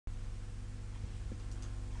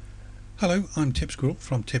Hello, I'm Tipsquirrel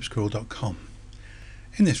from tipsquirrel.com.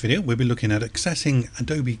 In this video we'll be looking at accessing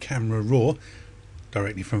Adobe Camera Raw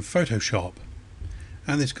directly from Photoshop,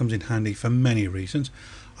 and this comes in handy for many reasons.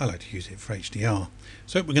 I like to use it for HDR,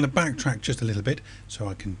 so we're going to backtrack just a little bit so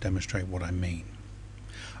I can demonstrate what I mean.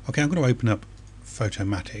 Okay, I'm going to open up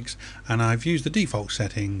Photomatics, and I've used the default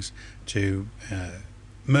settings to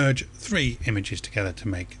merge three images together to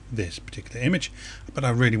make this particular image, but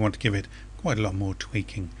I really want to give it quite a lot more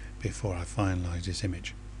tweaking before I finalize this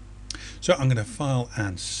image. So I'm going to file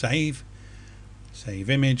and save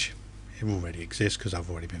image. It already exists because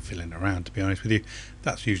I've already been fiddling around, to be honest with you.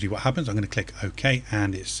 That's usually what happens. I'm going to click OK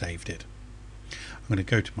and it's saved it. I'm going to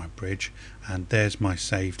go to my bridge and there's my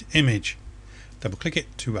saved image. Double click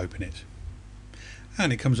it to open it.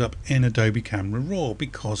 And it comes up in Adobe Camera Raw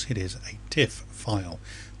because it is a TIFF file.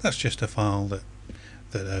 That's just a file that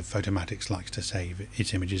Photomatics likes to save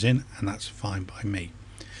its images in, and that's fine by me.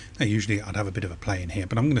 Now usually I'd have a bit of a play in here,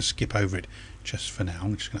 but I'm going to skip over it just for now.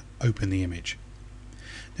 I'm just going to open the image.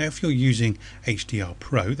 Now if you're using HDR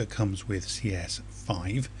Pro that comes with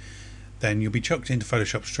CS5, then you'll be chucked into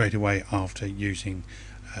Photoshop straight away after using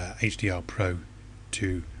HDR Pro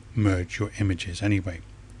to merge your images anyway.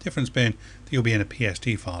 Difference being that you'll be in a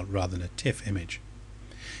PSD file rather than a TIFF image.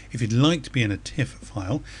 If you'd like to be in a TIFF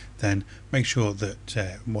file, then make sure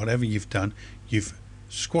that whatever you've done, you've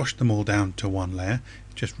squashed them all down to one layer.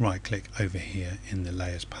 Just right click over here in the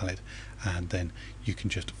layers palette and then you can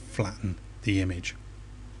just flatten the image,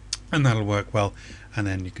 and that'll work well, and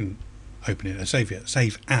then you can open it and save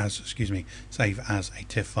as a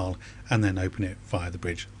TIFF file and then open it via the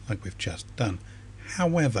bridge like we've just done.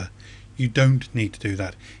 However, you don't need to do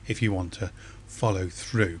that if you want to follow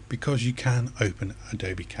through, because you can open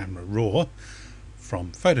Adobe Camera Raw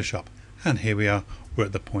from Photoshop, and here we are. We're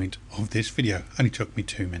at the point of this video. Only took me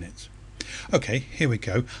 2 minutes. Okay, here we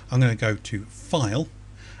go. I'm going to go to File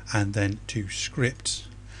and then to Scripts,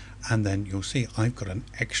 and then you'll see I've got an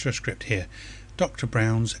extra script here, Dr.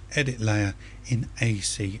 Brown's Edit Layer in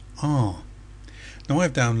ACR. Now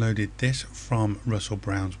I've downloaded this from Russell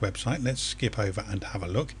Brown's website. Let's skip over and have a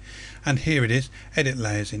look, and here it is, Edit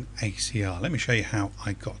Layers in ACR. Let me show you how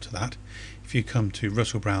I got to that. If you come to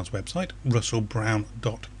Russell Brown's website,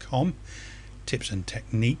 russellbrown.com, tips and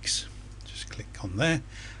techniques, just click on there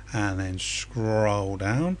and then scroll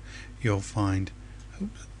down. You'll find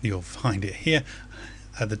it here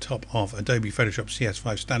at the top of Adobe Photoshop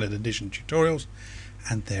CS5 Standard Edition tutorials,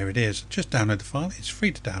 and there it is. Just download the file. It's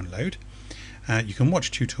free to download. You can watch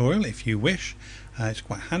a tutorial if you wish. It's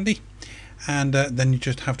quite handy, and then you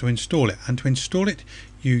just have to install it, and to install it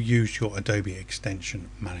you use your Adobe Extension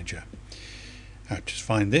Manager. Just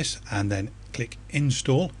find this and then click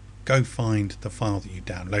Install. Go find the file that you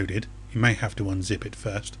downloaded. You may have to unzip it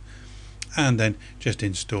first and then just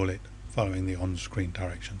install it following the on-screen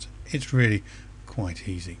directions. It's really quite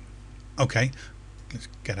easy. Okay, let's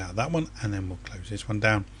get out of that one and then we'll close this one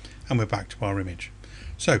down, and we're back to our image.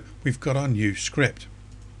 So we've got our new script,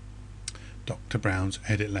 Dr. Brown's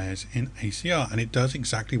Edit Layers in ACR, and it does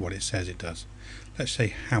exactly what it says it does. Let's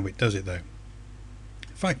see how it does it though.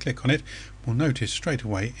 If I click on it, we'll notice straight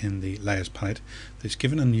away in the layers palette that it's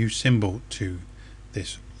given a new symbol to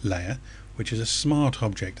this layer, which is a smart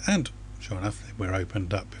object, and sure enough we're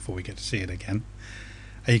opened up before we get to see it again.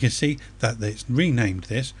 And you can see that it's renamed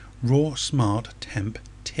this Raw Smart Temp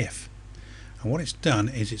TIFF, and what it's done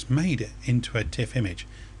is it's made it into a TIFF image.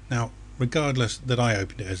 Now regardless that I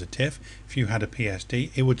opened it as a TIFF, if you had a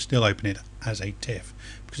PSD it would still open it as a TIFF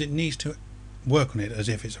because it needs to work on it as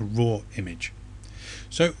if it's a raw image.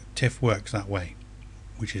 So TIFF works that way,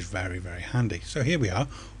 which is very, very handy. So here we are,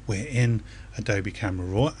 we're in Adobe Camera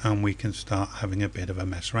Raw and we can start having a bit of a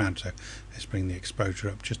mess around. So let's bring the exposure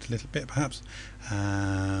up just a little bit perhaps,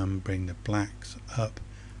 bring the blacks up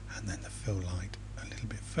and then the fill light a little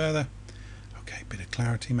bit further. Okay, bit of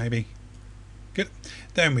clarity maybe. Good.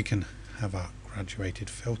 Then we can have our graduated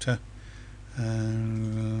filter.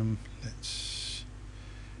 Let's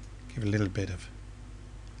give a little bit of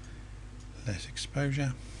less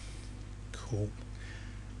exposure. Cool.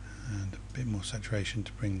 And a bit more saturation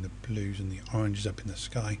to bring the blues and the oranges up in the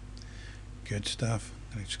sky. Good stuff.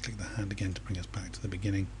 Let's just click the hand again to bring us back to the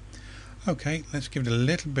beginning. Okay, let's give it a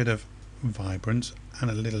little bit of vibrance and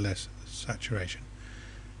a little less saturation.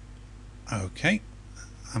 Okay,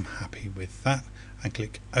 I'm happy with that, and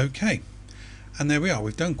click OK. And there we are.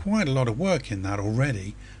 We've done quite a lot of work in that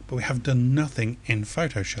already, but we have done nothing in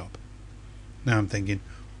Photoshop. Now I'm thinking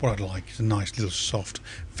what I'd like is a nice little soft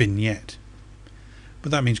vignette.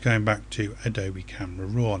 but that means going back to Adobe Camera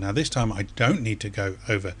Raw. Now this time I don't need to go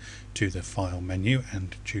over to the file menu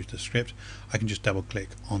and choose the script. I can just double click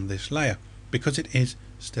on this layer because it is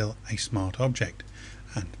still a smart object,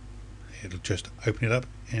 and it'll just open it up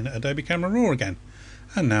in Adobe Camera Raw again.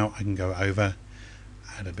 And now I can go over,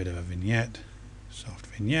 add a bit of a vignette, soft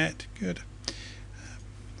vignette, good,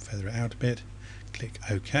 feather it out a bit, click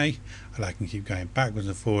OK, and I can keep going backwards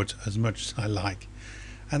and forwards as much as I like.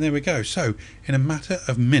 And there we go. So in a matter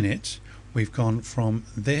of minutes we've gone from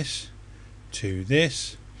this to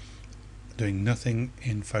this, doing nothing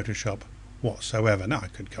in Photoshop whatsoever. Now I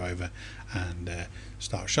could go over and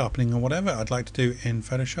start sharpening or whatever I'd like to do in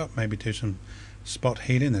Photoshop, maybe do some spot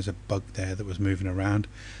healing. There's a bug there that was moving around.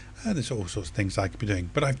 There's all sorts of things I could be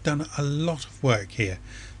doing, but I've done a lot of work here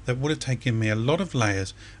that would have taken me a lot of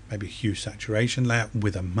layers, maybe a hue saturation layer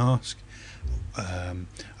with a mask.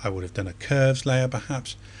 I would have done a curves layer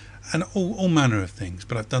perhaps, and all manner of things,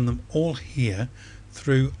 but I've done them all here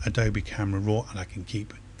through Adobe Camera Raw, and I can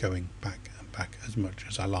keep going back and back as much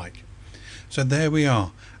as I like. So there we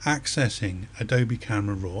are, accessing Adobe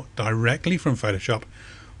Camera Raw directly from Photoshop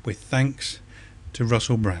with thanks to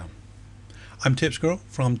Russell Brown. I'm Tip Squirrel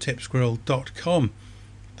from tipsquirrel.com.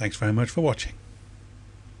 Thanks very much for watching.